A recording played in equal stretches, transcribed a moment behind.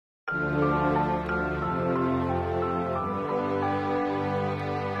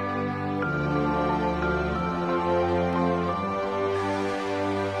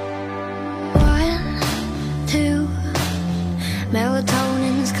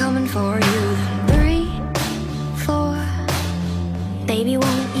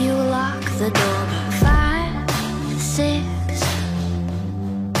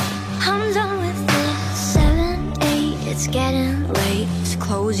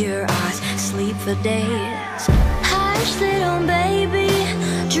your eyes, sleep for days. Hush, little baby,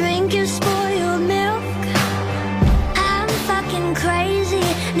 drink your spoiled milk. I'm fucking crazy,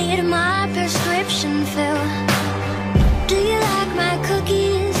 need my prescription filled. Do you like my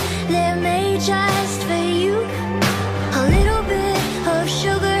cookies? They're made just for you. A little bit of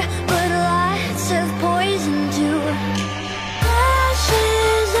sugar, but lots of poison too.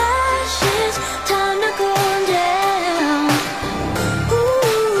 Ashes, ashes, time to cool down.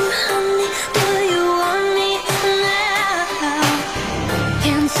 Ooh, honey, do you want me now?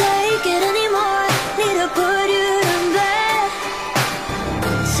 Can't take it anymore, need to put you to bed.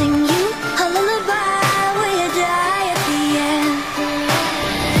 Sing you a lullaby, will you die at the end?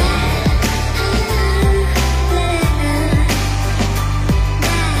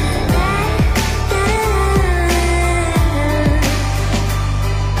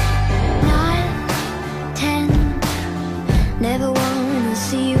 Never wanna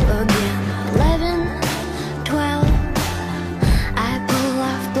see you again. 11, 12, I pull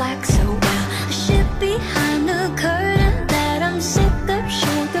off black so well. A ship behind the curtain that I'm sick of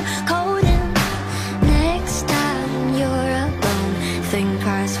sugarcoating. Next time you're alone, think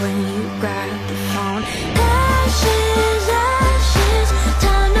twice when you grab the phone. Ashes,